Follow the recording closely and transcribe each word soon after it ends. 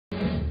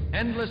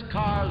endless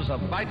cars of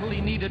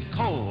vitally needed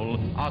coal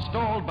are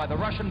stalled by the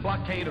Russian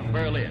blockade of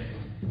Berlin.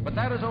 But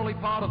that is only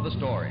part of the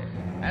story.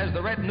 As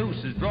the red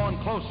noose is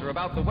drawn closer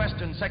about the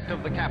western sector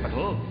of the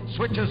capital,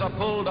 switches are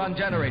pulled on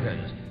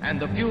generators, and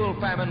the fuel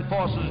famine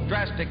forces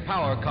drastic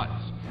power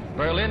cuts.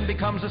 Berlin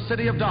becomes a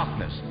city of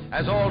darkness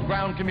as all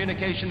ground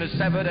communication is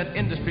severed and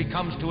industry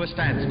comes to a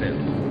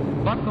standstill.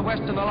 But the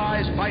Western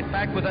Allies fight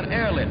back with an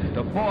airlift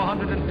of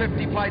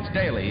 450 flights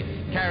daily,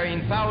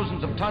 carrying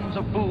thousands of tons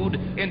of food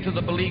into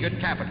the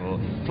beleaguered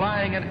capital,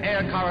 flying an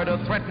air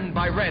corridor threatened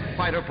by red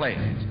fighter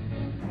planes.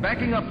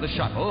 Backing up the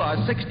shuttle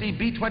are 60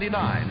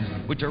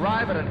 B-29s, which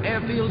arrive at an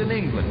airfield in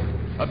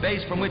England, a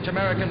base from which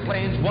American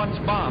planes once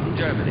bombed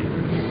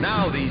Germany.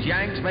 Now these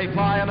Yanks may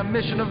fly on a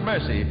mission of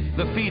mercy,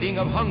 the feeding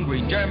of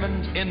hungry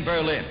Germans in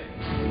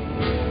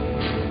Berlin.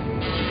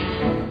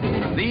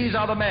 These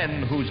are the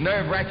men whose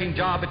nerve-wracking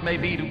job it may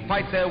be to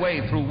fight their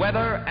way through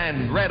weather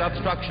and red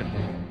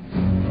obstruction.